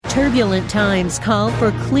Turbulent times call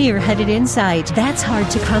for clear-headed insight. That's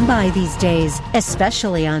hard to come by these days,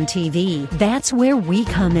 especially on TV. That's where we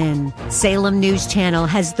come in. Salem News Channel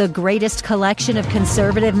has the greatest collection of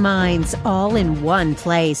conservative minds all in one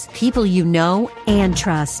place. People you know and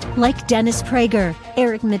trust, like Dennis Prager,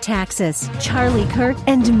 Eric Metaxas, Charlie Kirk,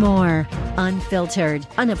 and more. Unfiltered,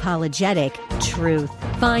 unapologetic truth.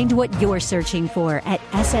 Find what you're searching for at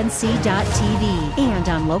snc.tv and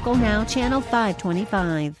on Local Now, Channel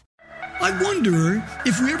 525. I wonder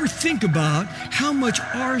if we ever think about how much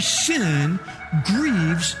our sin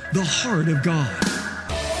grieves the heart of God.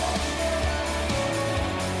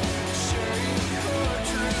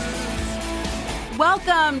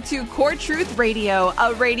 Welcome to Core Truth Radio,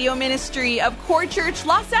 a radio ministry of Core Church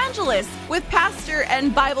Los Angeles with pastor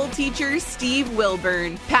and Bible teacher Steve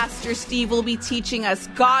Wilburn. Pastor Steve will be teaching us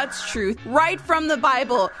God's truth right from the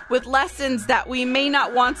Bible with lessons that we may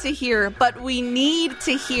not want to hear, but we need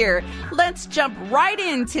to hear. Let's jump right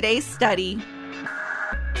in today's study.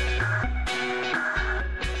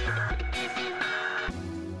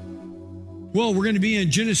 Well, we're going to be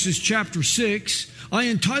in Genesis chapter 6. I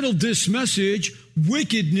entitled this message,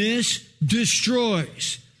 Wickedness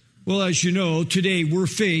Destroys. Well, as you know, today we're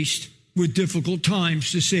faced with difficult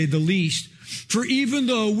times, to say the least. For even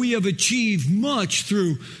though we have achieved much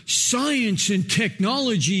through science and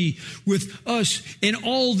technology with us and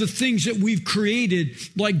all the things that we've created,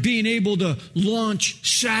 like being able to launch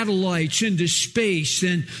satellites into space,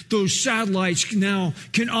 and those satellites now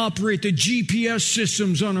can operate the GPS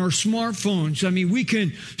systems on our smartphones. I mean, we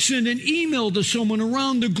can send an email to someone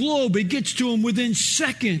around the globe. It gets to them within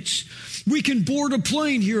seconds. We can board a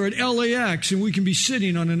plane here at LAX, and we can be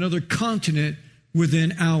sitting on another continent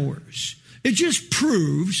within hours. It just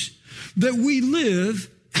proves that we live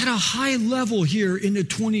at a high level here in the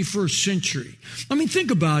 21st century. I mean, think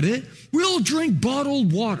about it. We all drink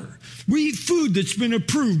bottled water. We eat food that's been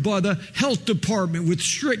approved by the health department with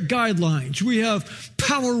strict guidelines. We have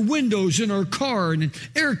power windows in our car and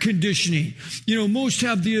air conditioning. You know, most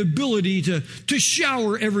have the ability to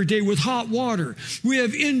shower every day with hot water. We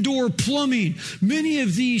have indoor plumbing. Many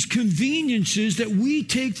of these conveniences that we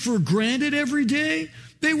take for granted every day,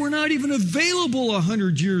 they were not even available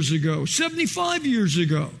 100 years ago, 75 years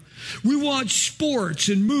ago. We watch sports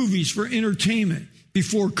and movies for entertainment.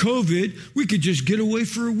 Before COVID, we could just get away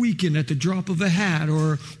for a weekend at the drop of a hat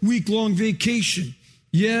or a week-long vacation.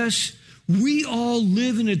 Yes, we all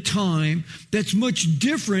live in a time that's much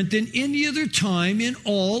different than any other time in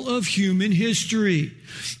all of human history.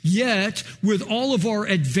 Yet, with all of our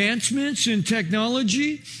advancements in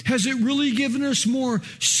technology, has it really given us more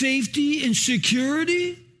safety and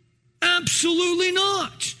security? Absolutely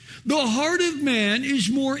not. The heart of man is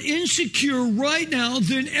more insecure right now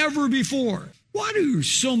than ever before. Why do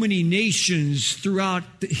so many nations throughout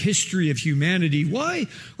the history of humanity, why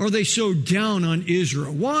are they so down on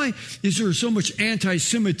Israel? Why is there so much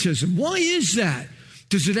anti-Semitism? Why is that?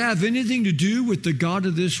 Does it have anything to do with the God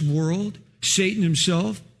of this world? Satan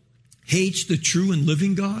himself hates the true and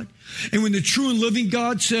living God. And when the true and living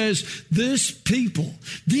God says, this people,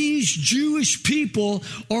 these Jewish people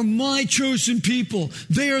are my chosen people.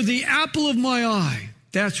 They are the apple of my eye.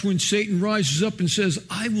 That's when Satan rises up and says,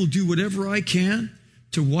 I will do whatever I can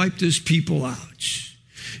to wipe this people out.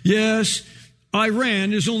 Yes,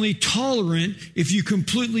 Iran is only tolerant if you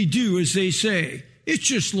completely do as they say. It's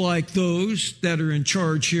just like those that are in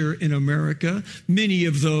charge here in America, many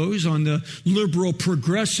of those on the liberal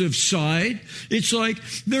progressive side. It's like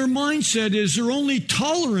their mindset is they're only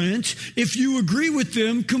tolerant if you agree with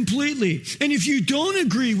them completely. And if you don't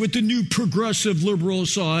agree with the new progressive liberal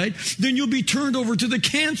side, then you'll be turned over to the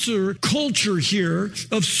cancer culture here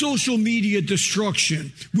of social media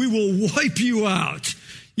destruction. We will wipe you out.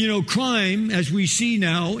 You know, crime, as we see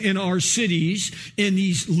now in our cities, in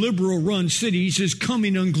these liberal-run cities, is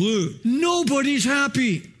coming unglued. Nobody's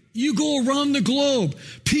happy. You go around the globe,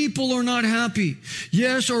 people are not happy.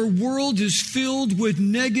 Yes, our world is filled with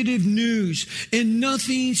negative news, and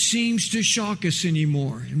nothing seems to shock us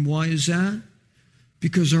anymore. And why is that?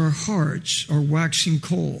 Because our hearts are waxing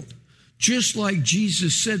cold, just like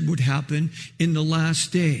Jesus said would happen in the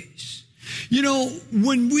last days. You know,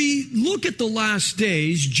 when we look at the last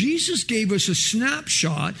days, Jesus gave us a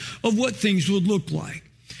snapshot of what things would look like.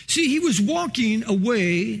 See, he was walking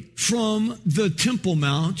away from the Temple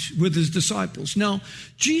Mount with his disciples. Now,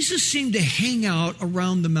 Jesus seemed to hang out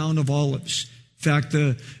around the Mount of Olives. In fact,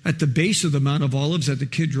 at the base of the Mount of Olives at the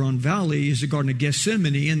Kidron Valley is the Garden of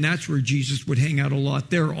Gethsemane, and that's where Jesus would hang out a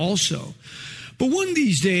lot there also. But one of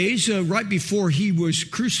these days, right before he was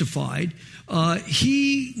crucified,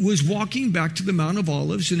 he was walking back to the Mount of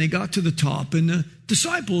Olives, and they got to the top, and the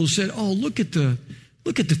disciples said, oh, look at the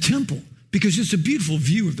temple, because it's a beautiful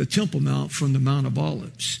view of the Temple Mount from the Mount of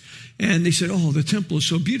Olives. And they said, oh, the temple is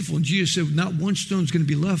so beautiful. And Jesus said, not one stone is going to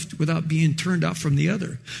be left without being turned out from the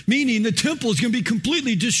other. Meaning the temple is going to be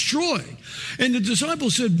completely destroyed. And the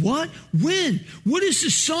disciples said, what? When? What is the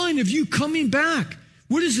sign of you coming back?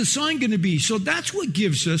 What is the sign going to be? So that's what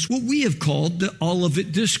gives us what we have called the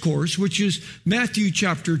Olivet Discourse, which is Matthew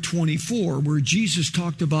chapter 24, where Jesus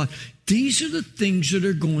talked about these are the things that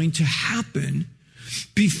are going to happen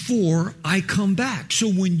before I come back. So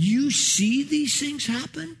when you see these things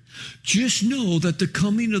happen, just know that the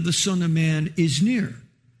coming of the Son of Man is near.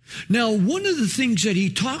 Now, one of the things that he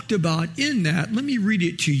talked about in that, let me read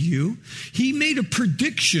it to you. He made a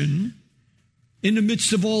prediction in the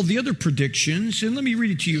midst of all the other predictions. And let me read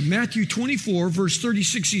it to you. Matthew 24, verse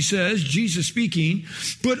 36, he says, Jesus speaking,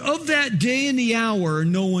 but of that day and the hour,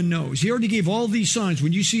 no one knows. He already gave all these signs.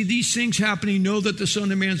 When you see these things happening, know that the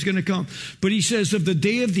Son of Man is going to come. But he says, of the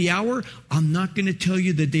day of the hour, I'm not going to tell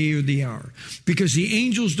you the day or the hour, because the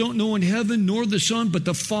angels don't know in heaven, nor the Son, but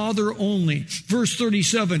the Father only. Verse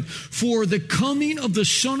 37, for the coming of the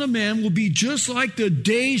Son of Man will be just like the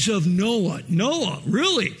days of Noah. Noah,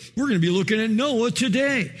 really? We're going to be looking at Noah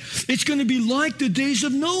today. It's going to be like the days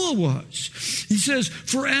of Noah was. He says,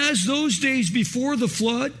 for as those days before the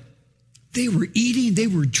flood, they were eating, they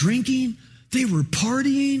were drinking, they were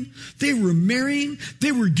partying, they were marrying,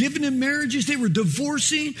 they were giving in marriages, they were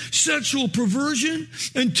divorcing, sexual perversion,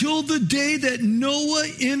 until the day that Noah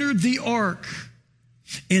entered the ark.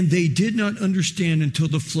 And they did not understand until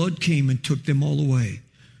the flood came and took them all away.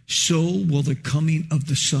 So will the coming of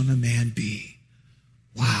the Son of Man be.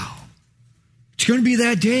 Wow. It's going to be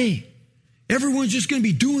that day. Everyone's just going to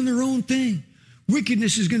be doing their own thing.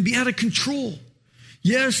 Wickedness is going to be out of control.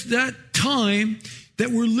 Yes, that time that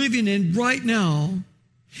we're living in right now,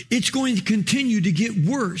 it's going to continue to get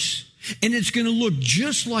worse. And it's going to look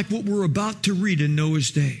just like what we're about to read in Noah's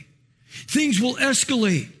day. Things will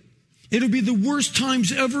escalate. It'll be the worst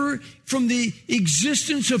times ever from the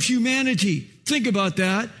existence of humanity. Think about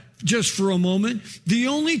that. Just for a moment, the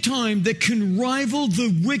only time that can rival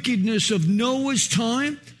the wickedness of Noah's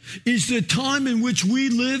time is the time in which we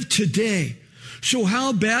live today. So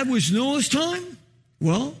how bad was Noah's time?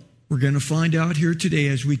 Well, we're going to find out here today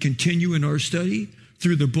as we continue in our study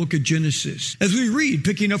through the book of Genesis. As we read,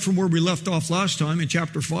 picking up from where we left off last time in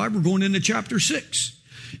chapter 5, we're going into chapter 6.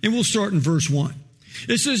 And we'll start in verse 1.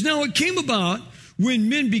 It says, now it came about when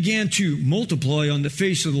men began to multiply on the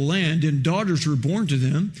face of the land and daughters were born to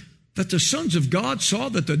them, that the sons of God saw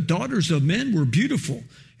that the daughters of men were beautiful,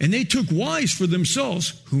 and they took wives for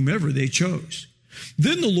themselves, whomever they chose.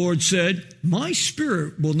 Then the Lord said, my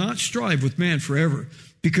spirit will not strive with man forever,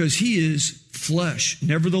 because he is flesh.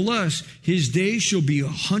 Nevertheless, his days shall be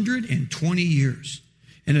 120 years.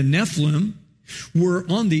 And the Nephilim were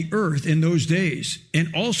on the earth in those days,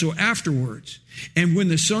 and also afterwards. And when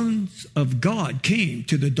the sons of God came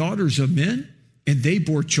to the daughters of men, and they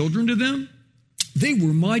bore children to them, they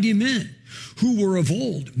were mighty men who were of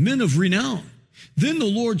old, men of renown. Then the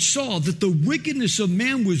Lord saw that the wickedness of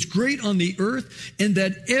man was great on the earth, and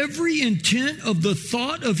that every intent of the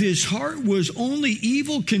thought of his heart was only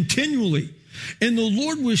evil continually. And the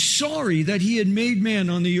Lord was sorry that he had made man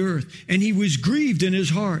on the earth, and he was grieved in his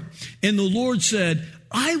heart. And the Lord said,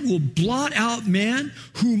 I will blot out man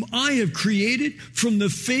whom I have created from the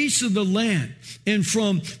face of the land, and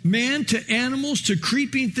from man to animals to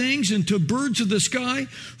creeping things and to birds of the sky,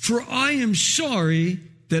 for I am sorry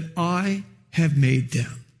that I have made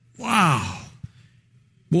them. Wow.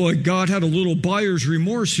 Boy, God had a little buyer's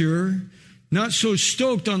remorse here. Not so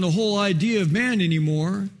stoked on the whole idea of man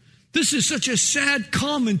anymore. This is such a sad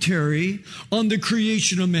commentary on the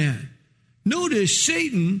creation of man. Notice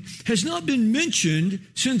Satan has not been mentioned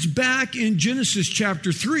since back in Genesis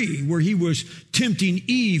chapter 3, where he was tempting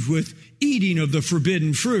Eve with eating of the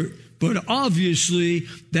forbidden fruit. But obviously,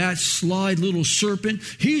 that sly little serpent,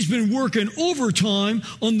 he's been working overtime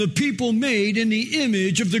on the people made in the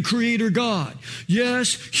image of the Creator God.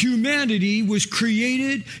 Yes, humanity was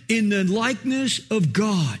created in the likeness of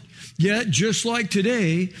God. Yet, just like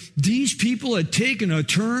today, these people had taken a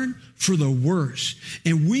turn for the worse.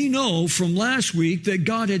 And we know from last week that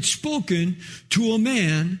God had spoken to a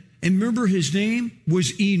man And remember, his name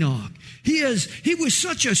was Enoch. He was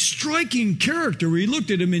such a striking character. We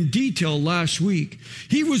looked at him in detail last week.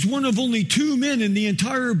 He was one of only 2 men in the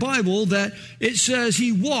entire Bible that it says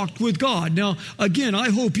he walked with God. Now, again,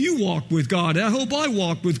 I hope you walk with God. I hope I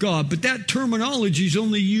walk with God. But that terminology is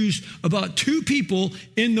only used about 2 people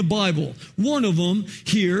in the Bible. One of them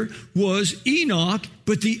here was Enoch,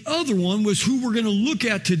 but the other one was who we're going to look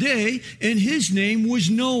at today, and his name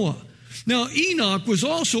was Noah. Now, Enoch was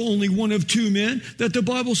also only one of 2 men that the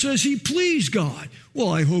Bible says he pleased God. Well,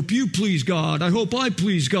 I hope you please God. I hope I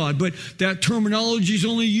please God. But that terminology is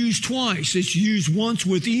only used twice. It's used once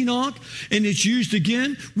with Enoch, and it's used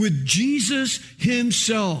again with Jesus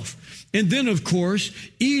himself. And then, of course,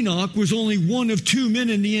 Enoch was only one of 2 men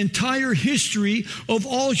in the entire history of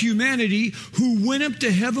all humanity who went up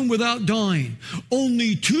to heaven without dying.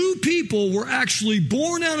 Only 2 people were actually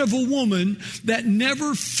born out of a woman that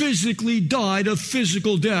never physically died a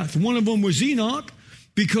physical death. One of them was Enoch,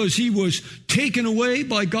 because he was taken away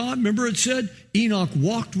by God. Remember, it said Enoch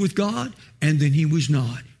walked with God, and then he was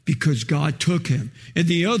not, because God took him. And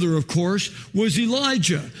the other, of course, was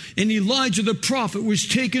Elijah. And Elijah the prophet was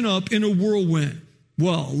taken up in a whirlwind.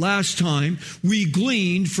 Well, last time we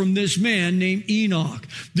gleaned from this man named Enoch,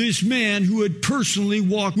 this man who had personally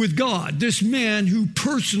walked with God, this man who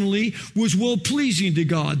personally was well-pleasing to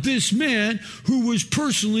God, this man who was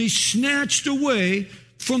personally snatched away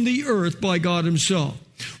from the earth by God himself.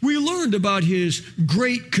 We learned about his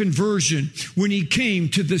great conversion when he came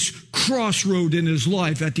to this crossroad in his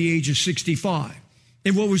life at the age of 65.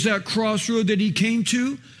 And what was that crossroad that he came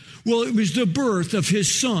to? Well, it was the birth of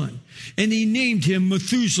his son, and he named him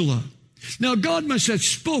Methuselah. Now, God must have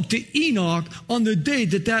spoke to Enoch on the day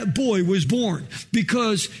that that boy was born,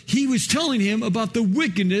 because he was telling him about the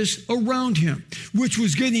wickedness around him, which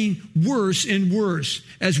was getting worse and worse,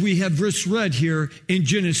 as we have just read here in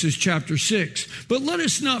Genesis chapter 6. But let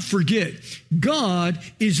us not forget, God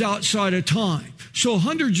is outside of time. So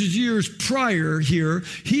hundreds of years prior here,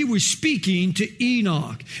 he was speaking to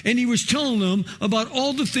Enoch, and he was telling them about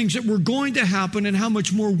all the things that were going to happen and how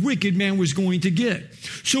much more wicked man was going to get.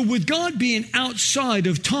 So with God being outside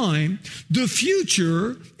of time, the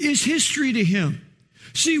future is history to him.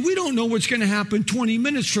 See, we don't know what's going to happen 20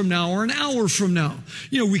 minutes from now or an hour from now.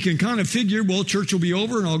 We can kind of figure, well, church will be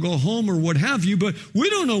over and I'll go home or what have you, but we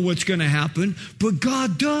don't know what's going to happen, but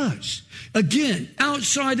God does. Again,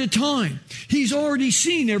 outside of time. He's already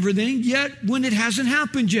seen everything, yet when it hasn't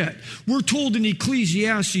happened yet. We're told in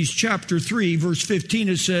Ecclesiastes chapter 3, verse 15,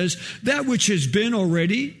 it says, that which has been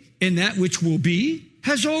already and that which will be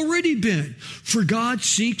has already been. For God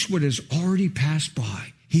seeks what has already passed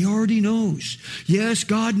by. He already knows. Yes,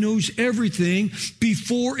 God knows everything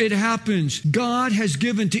before it happens. God has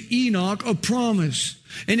given to Enoch a promise,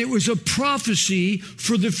 and it was a prophecy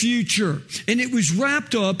for the future. And it was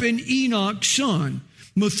wrapped up in Enoch's son,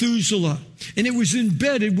 Methuselah, and it was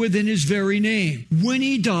embedded within his very name. When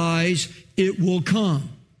he dies, it will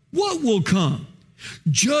come. What will come?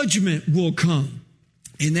 Judgment will come.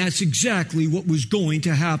 And that's exactly what was going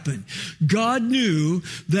to happen. God knew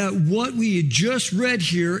that what we had just read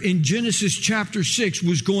here in Genesis chapter 6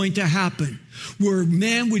 was going to happen, where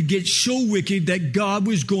man would get so wicked that God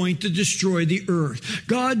was going to destroy the earth.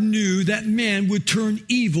 God knew that man would turn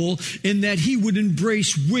evil and that he would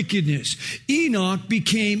embrace wickedness. Enoch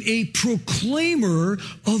became a proclaimer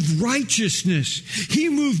of righteousness. He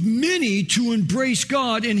moved many to embrace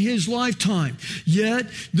God in his lifetime. Yet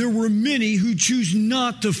there were many who choose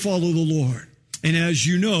not to follow the Lord. And as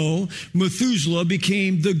you know, Methuselah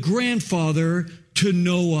became the grandfather to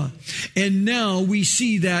Noah. And now we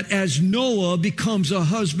see that as Noah becomes a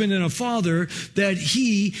husband and a father, that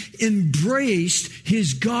he embraced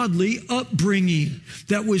his godly upbringing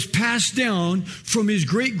that was passed down from his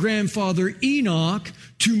great-grandfather Enoch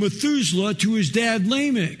to Methuselah to his dad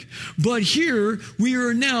Lamech. But here we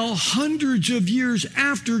are now hundreds of years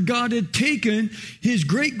after God had taken his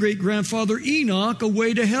great-great-grandfather Enoch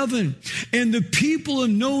away to heaven. And the people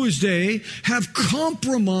in Noah's day have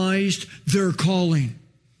compromised their calling.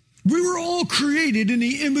 We were all created in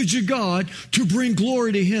the image of God to bring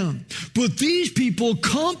glory to him. But these people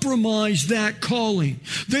compromised that calling.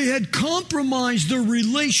 They had compromised their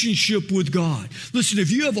relationship with God. Listen,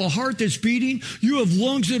 if you have a heart that's beating, you have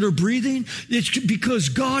lungs that are breathing, it's because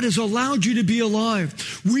God has allowed you to be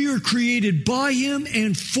alive. We are created by him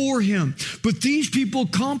and for him. But these people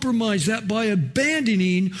compromise that by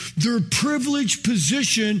abandoning their privileged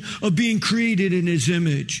position of being created in his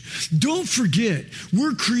image. Don't forget,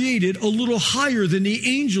 we're created created a little higher than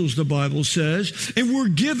the angels, the Bible says, and we're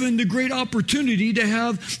given the great opportunity to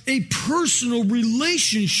have a personal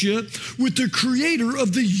relationship with the creator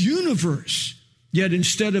of the universe. Yet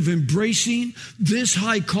instead of embracing this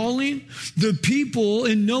high calling, the people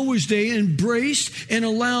in Noah's day embraced and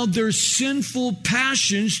allowed their sinful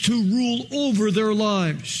passions to rule over their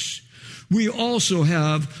lives. We also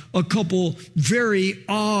have a couple very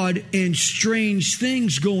odd and strange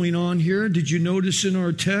things going on here. Did you notice in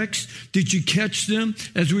our text? Did you catch them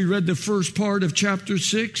as we read the first part of chapter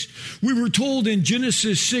 6? We were told in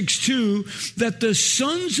Genesis 6:2 that the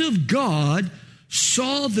sons of God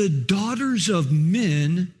saw the daughters of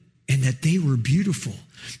men and that they were beautiful,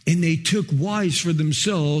 and they took wives for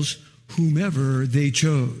themselves whomever they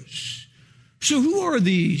chose. So who are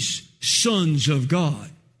these sons of God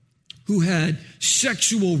who had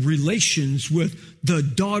sexual relations with the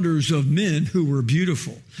daughters of men who were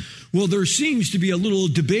beautiful? Well, there seems to be a little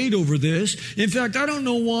debate over this. In fact, I don't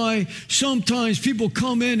know why sometimes people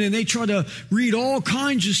come in and they try to read all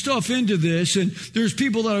kinds of stuff into this, and there's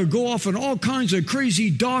people that go off on all kinds of crazy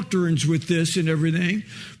doctrines with this and everything.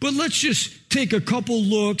 But let's just take a couple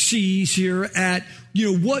look-sees here at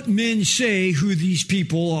what men say who these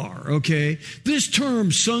people are, okay? This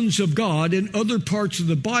term, sons of God, in other parts of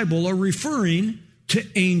the Bible are referring to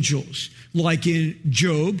angels. Like in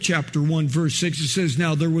Job chapter 1, verse 6, it says,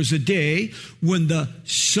 "Now there was a day when the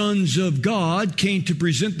sons of God came to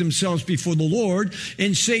present themselves before the Lord,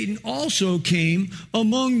 and Satan also came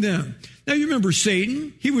among them." Now you remember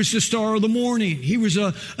Satan. He was the star of the morning. He was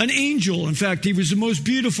an angel. In fact, he was the most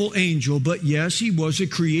beautiful angel. But yes, he was a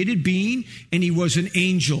created being and he was an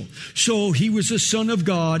angel. So he was a son of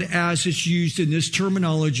God as it's used in this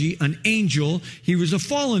terminology, an angel. He was a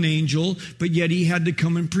fallen angel, but yet he had to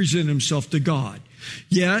come and present himself to God.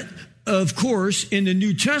 Yet, of course, in the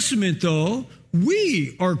New Testament, though,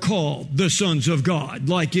 we are called the sons of God,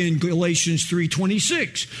 like in Galatians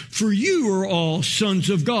 3:26. "For you are all sons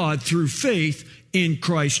of God through faith in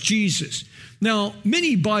Christ Jesus." Now,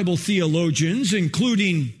 many Bible theologians,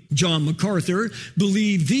 including John MacArthur,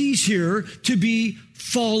 believe these here to be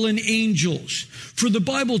fallen angels. For the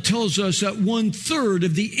Bible tells us that 1/3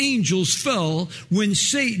 of the angels fell when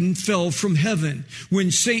Satan fell from heaven,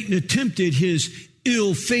 when Satan attempted his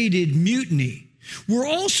ill-fated mutiny. We're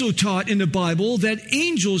also taught in the Bible that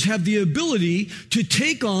angels have the ability to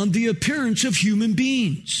take on the appearance of human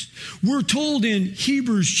beings. We're told in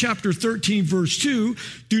Hebrews chapter 13, verse 2,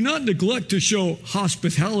 "Do not neglect to show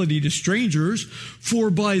hospitality to strangers, for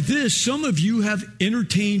by this some of you have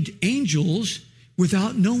entertained angels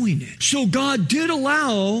without knowing it." So God did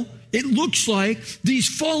allow, it looks like, these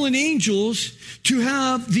fallen angels to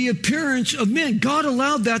have the appearance of men. God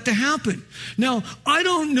allowed that to happen. Now, I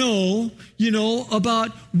don't know,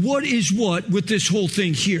 about what is what with this whole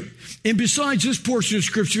thing here. And besides this portion of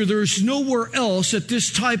Scripture, there's nowhere else that this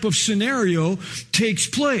type of scenario takes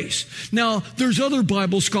place. Now, there's other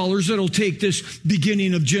Bible scholars that'll take this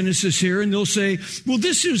beginning of Genesis here, and they'll say, well,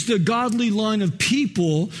 this is the godly line of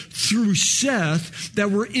people through Seth that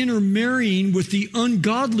were intermarrying with the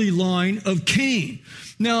ungodly line of Cain.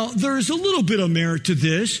 Now, there is a little bit of merit to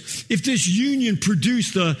this. If this union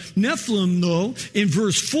produced the Nephilim, though, in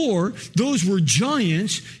verse 4, those were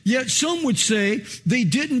giants, yet some would say they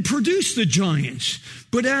didn't produce the giants.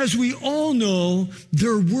 But as we all know,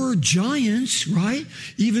 there were giants, right?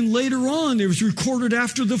 Even later on, it was recorded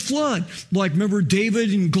after the flood. Like, remember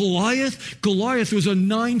David and Goliath? Goliath was a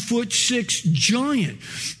 9'6" giant.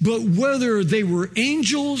 But whether they were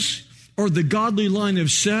angels or the godly line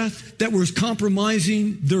of Seth that was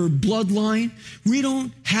compromising their bloodline, we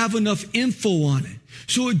don't have enough info on it.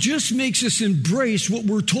 So it just makes us embrace what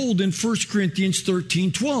we're told in 1 Corinthians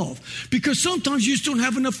 13:12. Because sometimes you just don't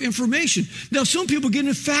have enough information. Now, some people get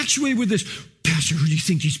infatuated with this. Pastor, who do you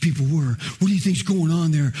think these people were? What do you think's going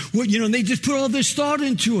on there? And they just put all this thought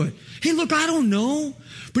into it. Hey, look, I don't know.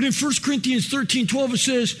 But in 1 Corinthians 13:12, it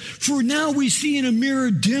says, "For now we see in a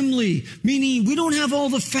mirror dimly," meaning we don't have all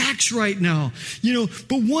the facts right now.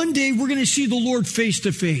 But one day we're going to see the Lord face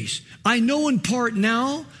to face. I know in part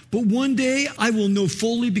now, but one day I will know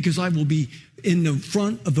fully because I will be in the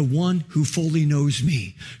front of the one who fully knows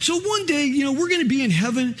me. So one day, we're going to be in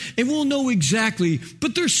heaven and we'll know exactly.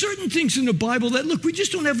 But there's certain things in the Bible that, look, we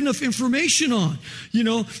just don't have enough information on.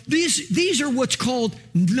 These are what's called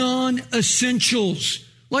non-essentials.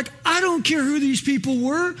 Like, I don't care who these people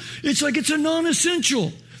were. It's like it's a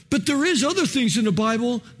non-essential. But there is other things in the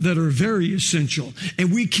Bible that are very essential.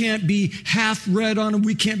 And we can't be half read on them.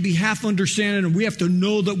 We can't be half understanding them. We have to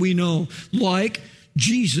know that we know. Like,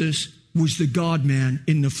 Jesus was the God-man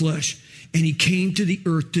in the flesh. and he came to the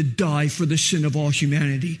earth to die for the sin of all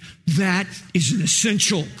humanity. That is an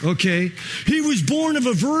essential, okay? He was born of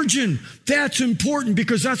a virgin. That's important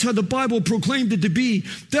because that's how the Bible proclaimed it to be.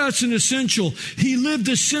 That's an essential. He lived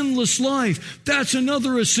a sinless life. That's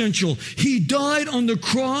another essential. He died on the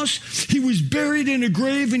cross. He was buried in a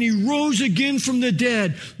grave and he rose again from the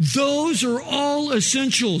dead. Those are all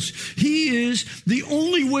essentials. He is the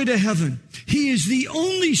only way to heaven. He is the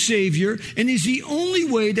only Savior and he's the only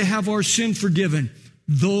way to have our sin forgiven.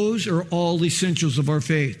 Those are all essentials of our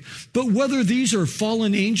faith. But whether these are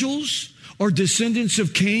fallen angels or descendants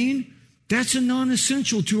of Cain, that's a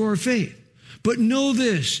non-essential to our faith. But know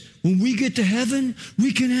this, when we get to heaven,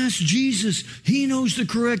 we can ask Jesus. He knows the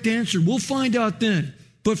correct answer. We'll find out then.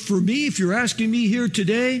 But for me, if you're asking me here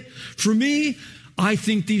today, for me, I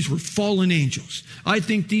think these were fallen angels. I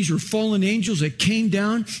think these were fallen angels that came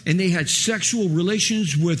down and they had sexual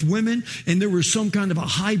relations with women, and there was some kind of a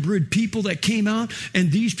hybrid people that came out,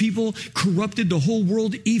 and these people corrupted the whole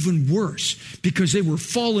world even worse because they were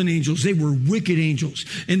fallen angels. They were wicked angels.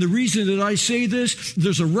 And the reason that I say this,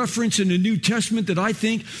 there's a reference in the New Testament that I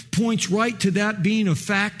think points right to that being a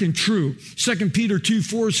fact and true. 2 Peter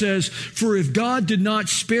 2:4 says, "For if God did not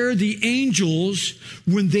spare the angels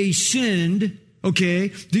when they sinned," okay,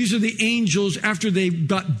 these are the angels after they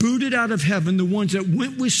got booted out of heaven, the ones that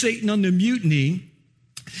went with Satan on the mutiny.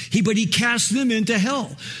 But he cast them into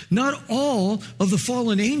hell. Not all of the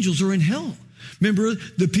fallen angels are in hell. Remember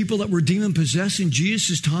the people that were demon-possessed in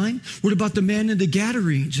Jesus' time? What about the man in the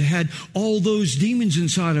Gadarenes that had all those demons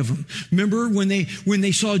inside of them? Remember when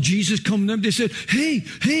they saw Jesus come to them, they said, hey,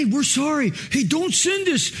 we're sorry. Hey, don't send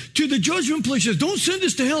us to the judgment places. Don't send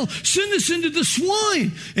us to hell. Send us into the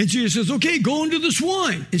swine. And Jesus says, okay, go into the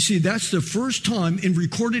swine. And see, that's the first time in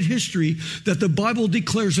recorded history that the Bible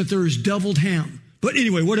declares that there is deviled ham. But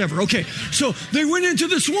anyway, whatever. Okay, so they went into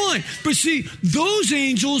the swine. But see, those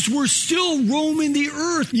angels were still roaming the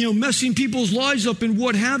earth, messing people's lives up and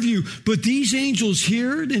what have you. But these angels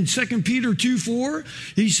here in 2 Peter 2:4,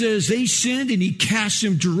 he says they sinned and he cast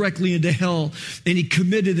them directly into hell. And he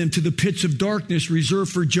committed them to the pits of darkness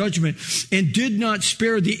reserved for judgment, and did not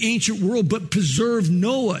spare the ancient world, but preserved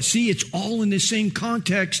Noah. See, it's all in the same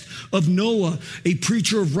context of Noah, a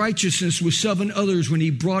preacher of righteousness with 7 others when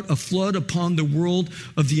he brought a flood upon the world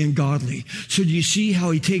of the ungodly. So do you see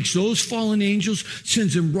how he takes those fallen angels,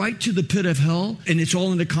 sends them right to the pit of hell, and it's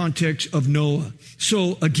all in the context of Noah.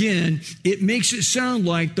 So again, it makes it sound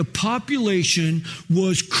like the population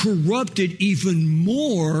was corrupted even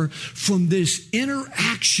more from this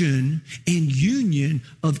interaction and union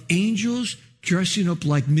of angels dressing up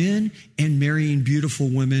like men and marrying beautiful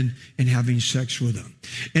women and having sex with them.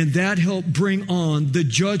 And that helped bring on the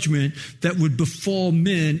judgment that would befall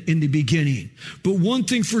men in the beginning. But one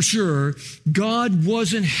thing for sure, God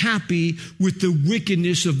wasn't happy with the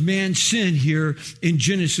wickedness of man's sin here in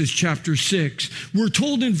Genesis chapter 6. We're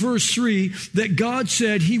told in verse 3 that God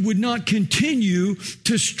said he would not continue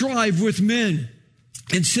to strive with men,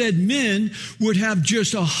 and said men would have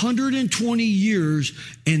just 120 years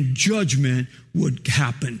and judgment would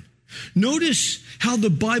happen. Notice how the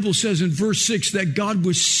Bible says in verse 6 that God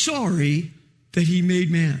was sorry that he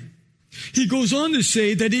made man. He goes on to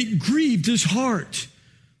say that it grieved his heart.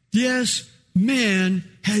 Yes, man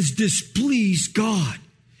has displeased God.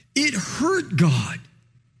 It hurt God.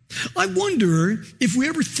 I wonder if we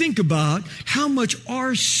ever think about how much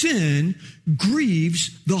our sin grieves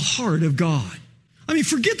the heart of God. I mean,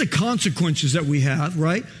 forget the consequences that we have,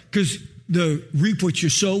 right? Because the reap what you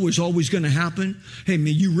sow is always going to happen. Hey,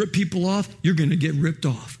 man, you rip people off, you're going to get ripped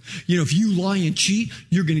off. If you lie and cheat,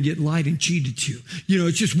 you're going to get lied and cheated to.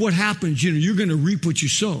 It's just what happens. You're going to reap what you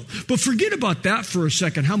sow. But forget about that for a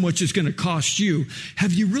second, how much it's going to cost you.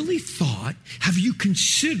 Have you really thought, have you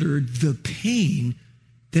considered the pain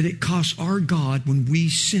that it costs our God when we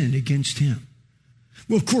sin against him?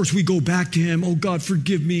 Well, of course, we go back to him. Oh, God,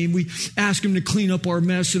 forgive me. And we ask him to clean up our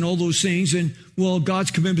mess and all those things. And, well,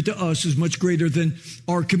 God's commitment to us is much greater than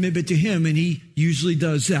our commitment to him. And he usually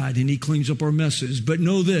does that. And he cleans up our messes. But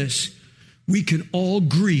know this, we can all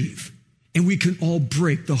grieve and we can all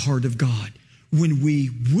break the heart of God when we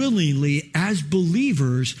willingly, as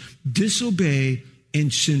believers, disobey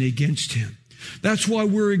and sin against him. That's why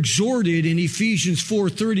we're exhorted in Ephesians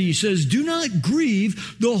 4:30. He says, do not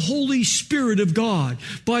grieve the Holy Spirit of God,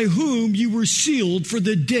 by whom you were sealed for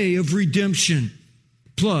the day of redemption.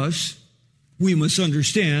 Plus, we must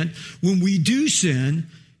understand, when we do sin,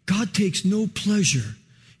 God takes no pleasure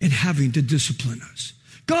in having to discipline us.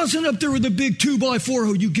 God's not up there with a big 2x4.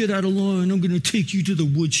 Oh, you get out of line. I'm going to take you to the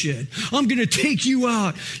woodshed. I'm going to take you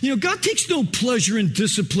out. God takes no pleasure in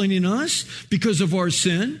disciplining us because of our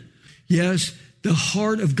sin. Yes, the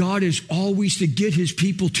heart of God is always to get his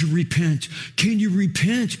people to repent. Can you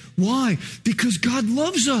repent? Why? Because God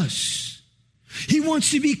loves us. He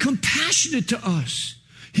wants to be compassionate to us.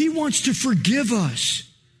 He wants to forgive us.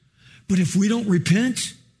 But if we don't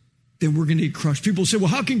repent, then we're going to get crushed. People say, well,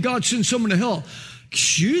 how can God send someone to hell?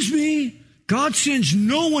 Excuse me, God sends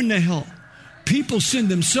no one to hell. People send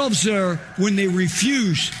themselves there when they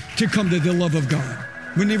refuse to come to the love of God,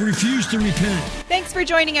 when they refuse to repent. Thanks for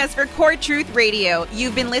joining us for Core Truth Radio.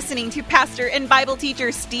 You've been listening to pastor and Bible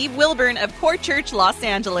teacher Steve Wilburn of Core Church Los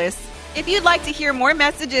Angeles. If you'd like to hear more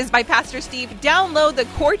messages by Pastor Steve, download the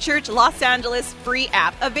Core Church Los Angeles free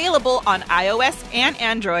app available on iOS and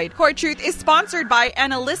Android. Core Truth is sponsored by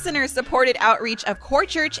and a listener-supported outreach of Core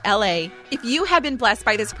Church LA. If you have been blessed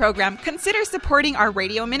by this program, consider supporting our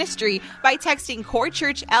radio ministry by texting Core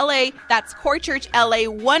Church LA, that's Core Church LA,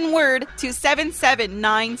 one word, to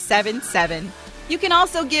 77977. You can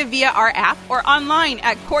also give via our app or online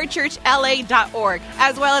at corechurchla.org,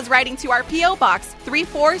 as well as writing to our P.O. Box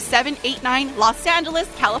 34789, Los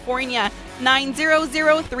Angeles, California,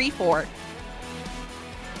 90034.